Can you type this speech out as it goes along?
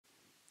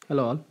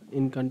Hello all,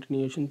 in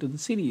continuation to the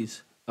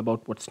series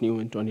about what's new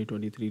in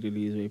 2023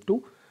 release wave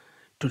 2,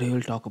 today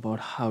we'll talk about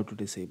how to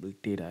disable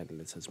data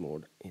analysis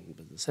mode in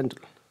Business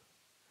Central.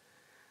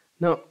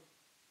 Now,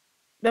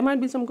 there might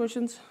be some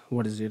questions,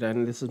 what is data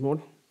analysis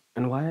mode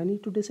and why I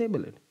need to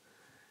disable it?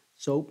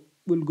 So,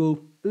 we'll go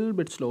a little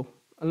bit slow.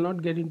 I'll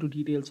not get into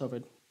details of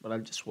it, but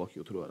I'll just walk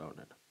you through around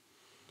it.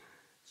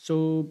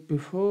 So,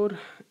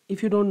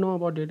 if you don't know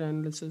about data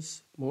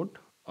analysis mode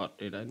or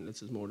data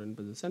analysis mode in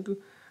Business Central,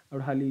 I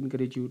would highly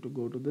encourage you to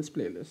go to this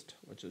playlist,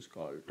 which is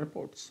called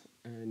Reports,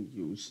 and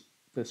use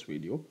this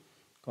video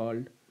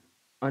called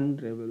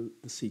Unravel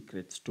the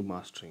Secrets to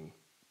Mastering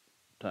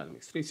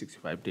Dynamics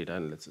 365 Data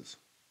Analysis.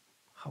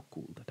 How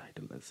cool the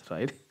title is,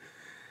 right?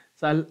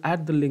 So I'll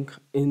add the link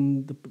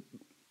in the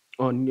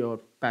on your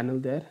panel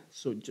there.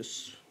 So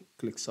just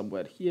click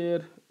somewhere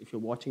here if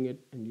you're watching it,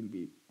 and you'll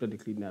be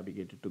directly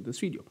navigated to this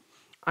video.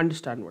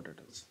 Understand what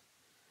it is,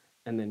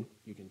 and then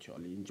you can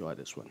surely enjoy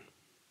this one.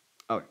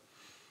 Okay,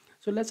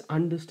 so let's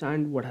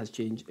understand what has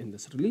changed in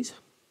this release.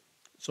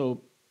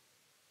 So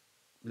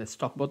let's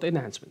talk about the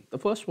enhancement. The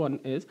first one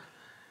is,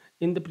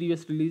 in the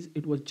previous release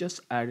it was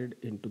just added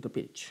into the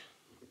page,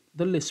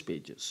 the list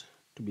pages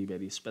to be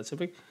very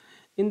specific.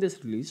 In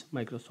this release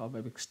Microsoft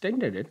have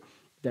extended it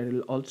that it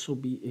will also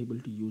be able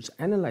to use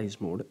analyze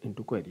mode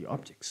into query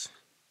objects.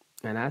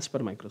 And as per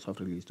Microsoft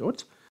release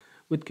notes,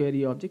 with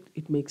query object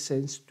it makes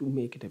sense to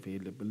make it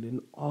available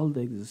in all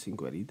the existing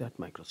query that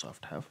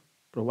Microsoft have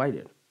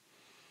provided.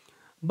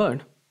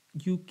 But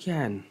you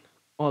can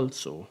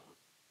also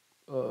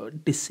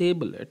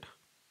disable it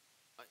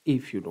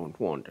if you don't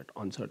want it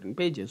on certain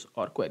pages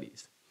or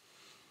queries.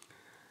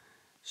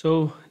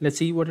 So let's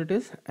see what it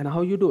is and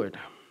how you do it.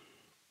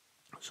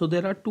 So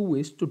there are two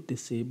ways to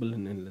disable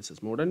an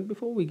analysis mode, and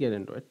before we get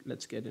into it,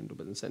 let's get into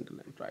Business Central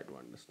and try to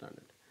understand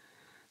it.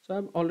 So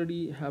I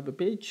already have a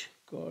page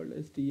called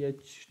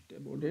SDH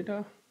demo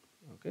data.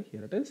 Okay,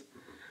 here it is.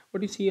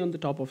 What you see on the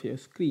top of your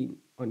screen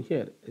on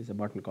here is a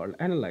button called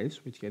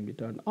Analyze, which can be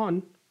turned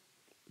on,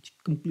 which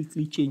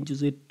completely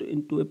changes it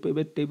into a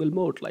pivot table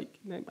mode like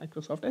in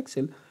Microsoft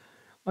Excel,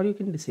 or you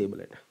can disable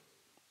it.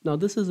 Now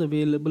this is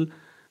available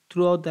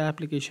throughout the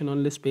application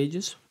on list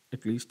pages,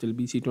 at least till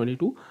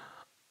BC22,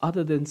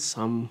 other than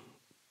some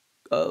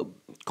uh,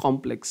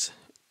 complex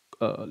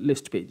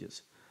list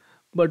pages.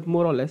 But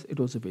more or less it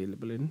was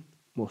available in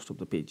most of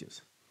the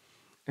pages.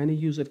 Any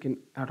user can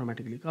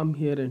automatically come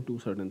here and do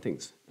certain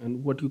things.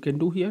 And what you can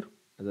do here,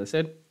 as I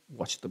said,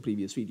 watch the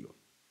previous video.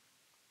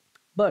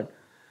 But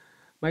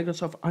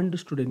Microsoft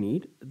understood a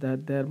need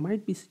that there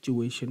might be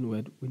situation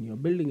where when you're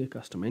building a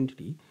custom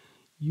entity,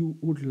 you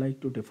would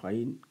like to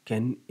define,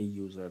 can a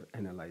user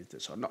analyze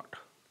this or not?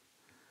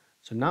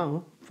 So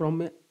now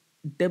from a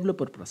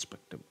developer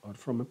perspective or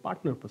from a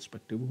partner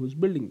perspective who's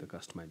building the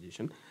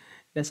customization,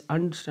 let's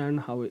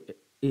understand how a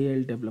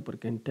AL developer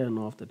can turn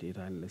off the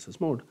data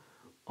analysis mode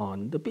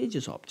on the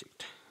pages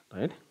object,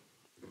 right?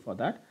 For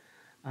that,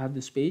 I have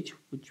this page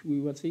which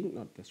we were seeing,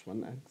 not this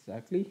one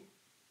exactly,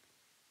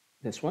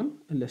 this one,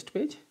 a list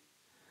page.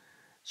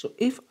 So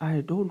if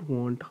I don't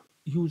want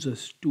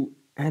users to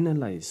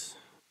analyze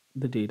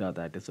the data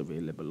that is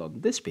available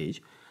on this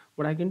page,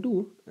 what I can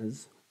do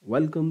is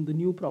welcome the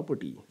new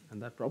property,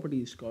 and that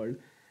property is called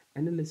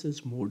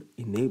analysis mode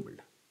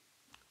enabled.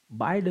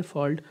 By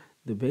default,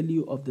 the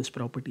value of this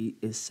property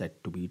is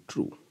set to be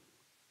true.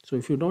 So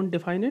if you don't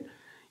define it,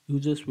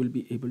 users will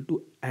be able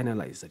to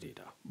analyze the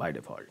data by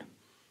default.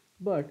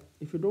 But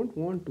if you don't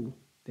want to,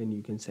 then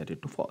you can set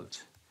it to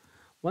false.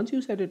 Once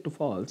you set it to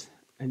false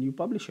and you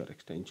publish your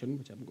extension,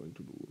 which I'm going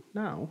to do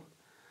now,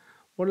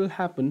 what will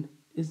happen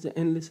is the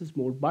analysis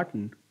mode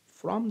button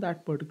from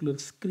that particular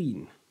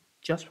screen,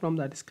 just from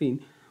that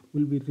screen,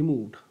 will be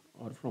removed,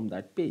 or from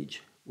that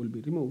page will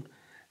be removed,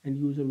 and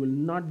user will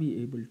not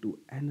be able to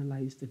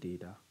analyze the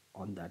data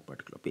on that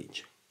particular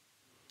page.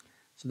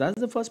 So that's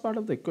the first part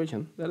of the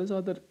equation. There is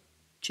other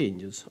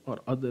changes or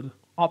other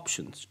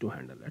options to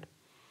handle it.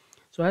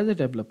 So as a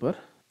developer,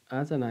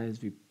 as an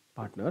ISV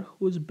partner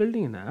who is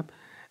building an app,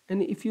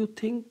 and if you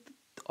think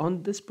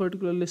on this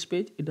particular list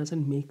page, it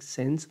doesn't make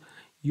sense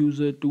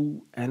user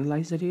to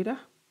analyze the data,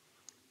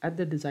 at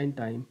the design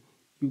time,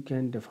 you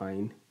can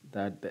define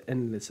that the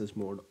analysis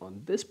mode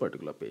on this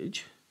particular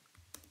page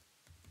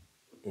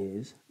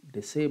is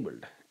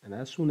disabled. And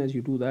as soon as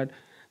you do that,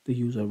 the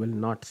user will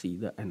not see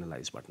the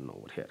analyze button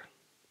over here.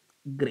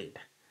 Great.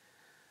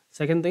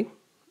 Second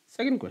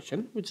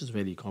question, which is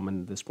very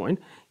common at this point,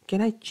 can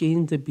I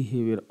change the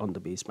behavior on the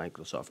base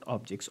Microsoft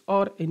objects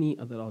or any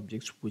other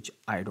objects which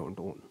I don't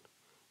own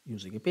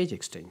using a page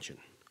extension?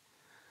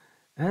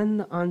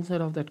 And the answer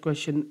of that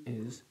question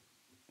is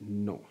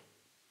no.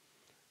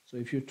 So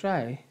if you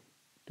try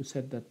to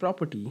set that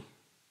property,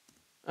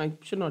 I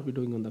should not be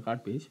doing on the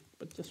card page,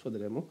 but just for the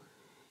demo,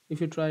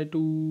 if you try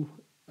to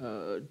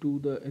do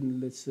the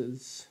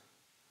analysis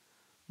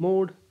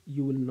mode,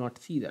 you will not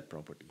see that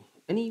property.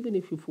 And even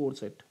if you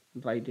force it,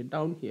 write it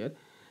down here,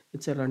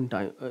 it's a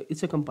runtime,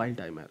 it's a compile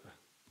time error.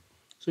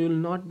 So you will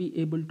not be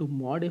able to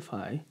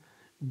modify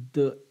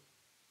the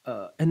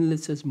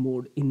analysis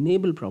mode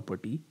enable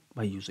property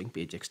by using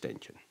page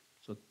extension.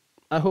 So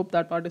I hope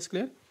that part is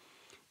clear.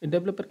 A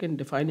developer can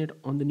define it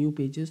on the new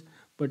pages,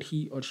 but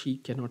he or she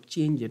cannot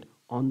change it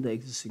on the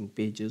existing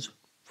pages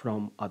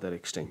from other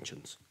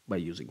extensions by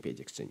using page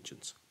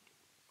extensions.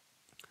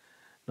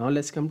 Now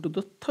let's come to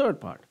the third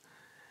part.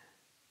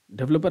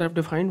 Developer have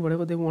defined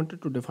whatever they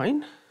wanted to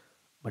define,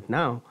 but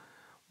now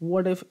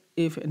what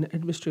if an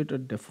administrator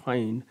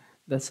defined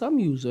that some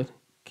user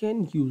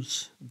can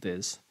use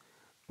this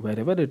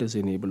wherever it is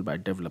enabled by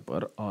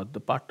developer or the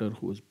partner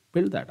who has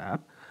built that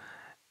app,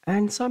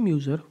 and some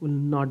user will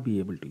not be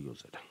able to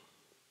use it,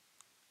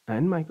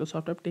 and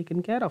Microsoft have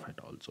taken care of it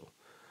also.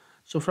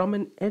 So from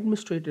an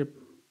administrative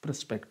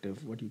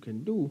perspective, what you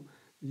can do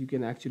is you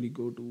can actually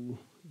go to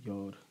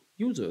your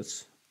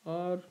users,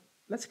 or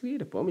let's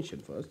create a permission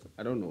first.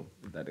 I don't know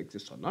if that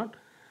exists or not,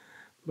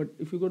 but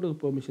if you go to the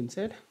permission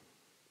set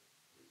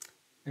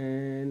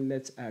and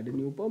let's add a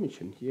new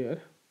permission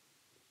here,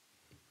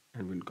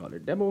 and we'll call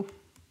it demo.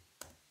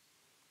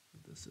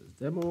 This is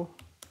demo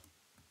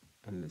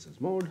and this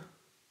is mode.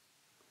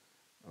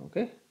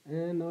 Okay,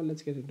 and now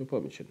let's get into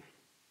permission.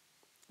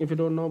 If you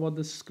don't know about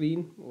this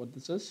screen, what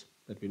this is,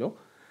 let me know.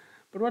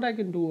 But what I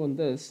can do on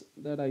this,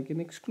 that I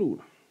can exclude.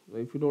 So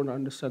if you don't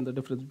understand the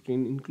difference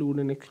between include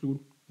and exclude,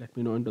 let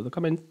me know into the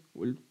comments.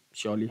 We'll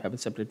surely have a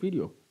separate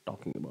video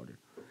talking about it.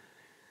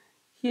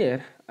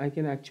 Here I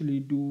can actually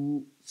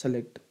do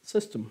select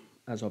system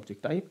as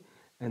object type,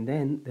 and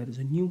then there is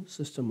a new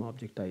system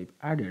object type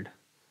added.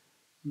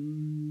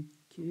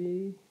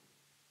 Okay,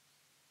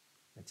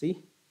 let's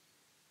see,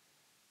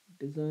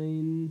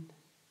 design.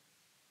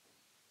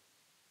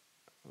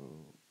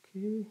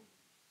 Okay,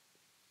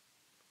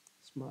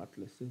 smart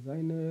list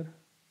designer,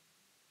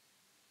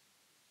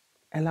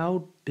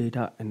 allowed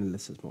data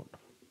analysis mode.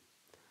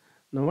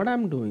 Now what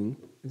I'm doing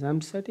is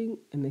I'm setting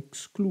an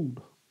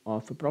exclude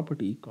of a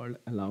property called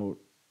allowed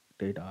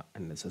data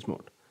analysis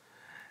mode.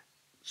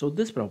 So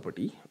this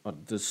property or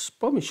this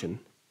permission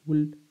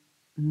will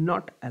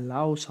not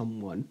allow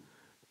someone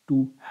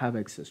to have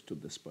access to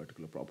this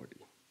particular property.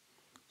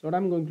 So what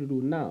I'm going to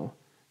do now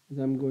is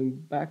I'm going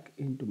back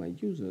into my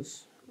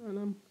users, and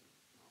I'm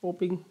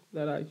hoping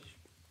that I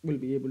will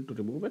be able to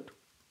remove it,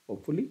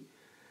 hopefully.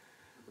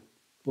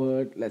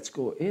 But let's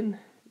go in,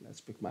 let's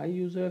pick my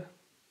user,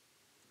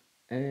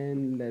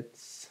 and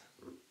let's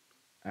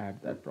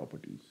add that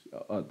property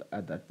or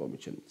add that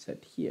permission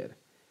set here.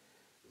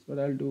 So what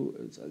I'll do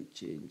is I'll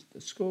change the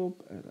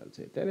scope and I'll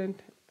say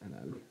tenant, and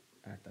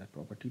I'll add that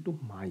property to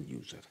my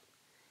user.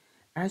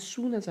 As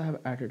soon as I have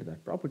added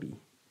that property,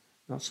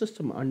 now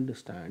system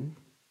understand,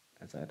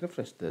 as I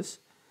refresh this,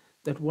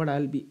 that what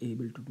I'll be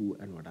able to do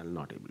and what I'll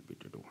not able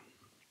to do.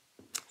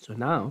 So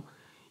now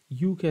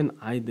you can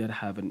either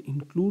have an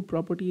include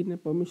property in a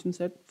permission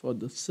set for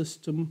the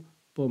system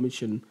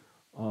permission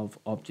of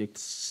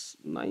objects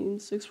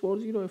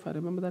 9640, if I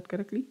remember that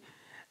correctly,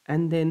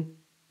 and then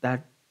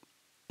that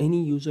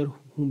any user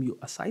whom you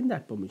assign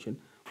that permission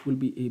will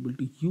be able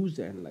to use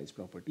the analyze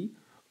property,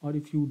 or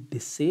if you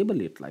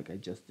disable it like I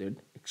just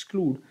did,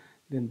 exclude,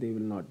 then they will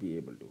not be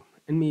able to.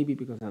 And maybe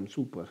because I'm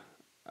super,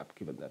 I've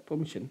given that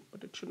permission,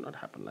 but it should not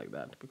happen like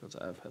that because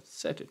I have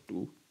set it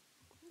to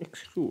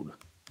exclude.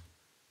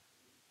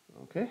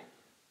 Okay,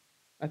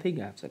 I think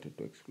I have set it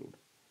to exclude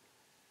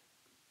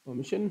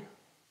permission,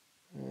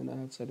 and I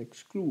have set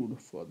exclude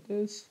for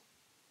this,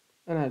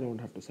 and I don't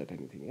have to set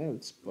anything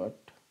else,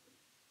 but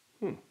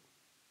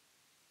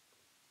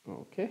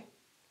okay,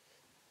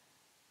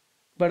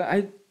 but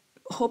I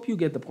hope you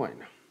get the point,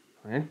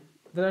 right?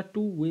 There are two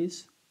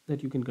ways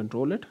that you can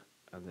control it,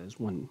 and there's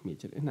one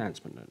major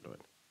enhancement into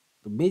it.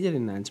 The major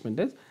enhancement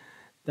is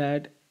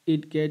that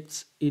it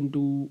gets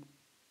into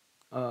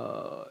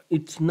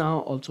it's now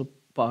also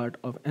part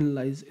of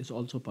analyze, is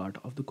also part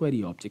of the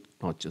query object,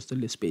 not just the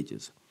list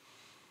pages.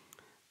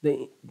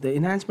 The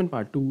enhancement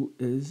part 2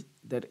 is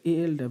that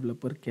AL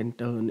developer can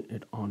turn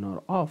it on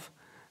or off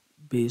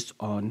based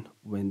on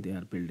when they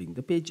are building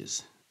the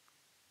pages,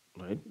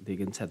 right? They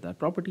can set that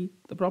property.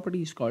 The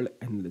property is called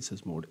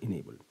analysis mode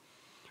enabled.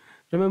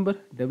 Remember,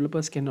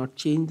 developers cannot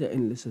change the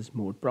analysis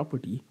mode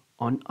property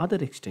on other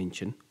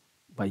extension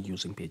by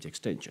using page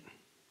extension.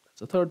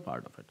 That's the third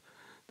part of it.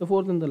 The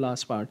fourth and the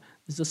last part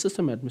is the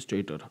system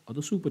administrator or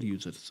the super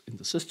users in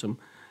the system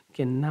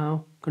can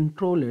now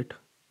control it,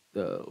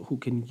 who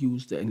can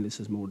use the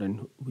analysis mode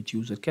and which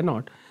user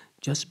cannot,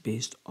 just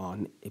based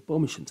on a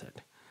permission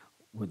set,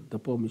 with the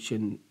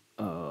permission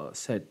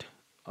set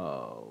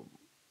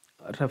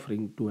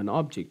referring to an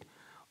object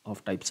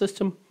of type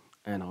system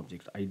and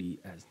object ID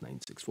as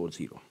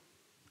 9640.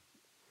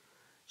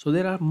 So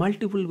there are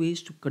multiple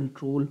ways to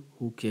control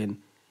who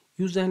can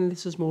use the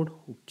analysis mode,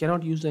 who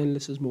cannot use the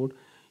analysis mode.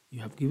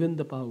 You have given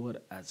the power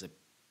as a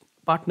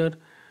partner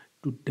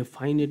to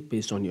define it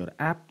based on your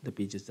app, the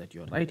pages that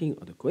you're writing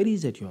or the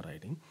queries that you're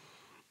writing.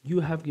 You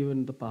have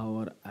given the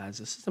power as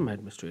a system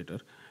administrator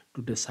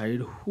to decide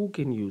who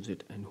can use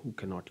it and who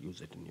cannot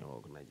use it in your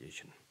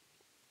organization.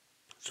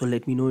 So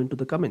let me know into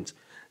the comments.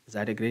 Is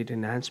that a great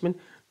enhancement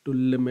to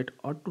limit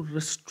or to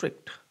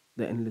restrict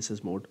the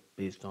analysis mode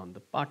based on the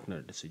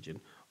partner decision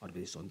or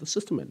based on the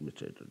system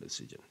administrator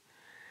decision.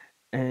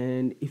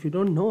 And if you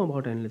don't know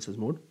about analysis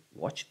mode,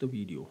 watch the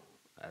video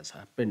as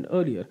happened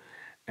earlier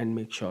and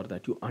make sure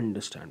that you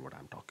understand what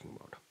I'm talking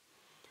about.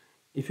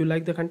 If you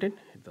like the content,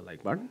 hit the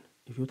like button.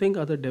 If you think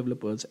other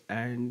developers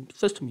and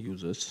system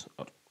users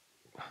or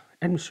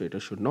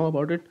administrators should know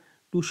about it,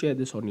 do share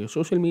this on your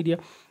social media.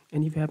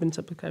 And if you haven't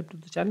subscribed to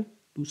the channel,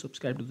 do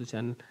subscribe to the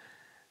channel.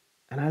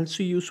 And I'll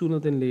see you sooner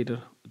than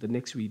later with the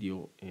next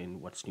video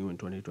in What's New in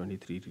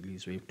 2023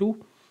 Release Wave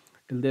 2.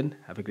 Till then,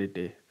 have a great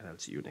day, and I'll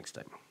see you next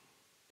time.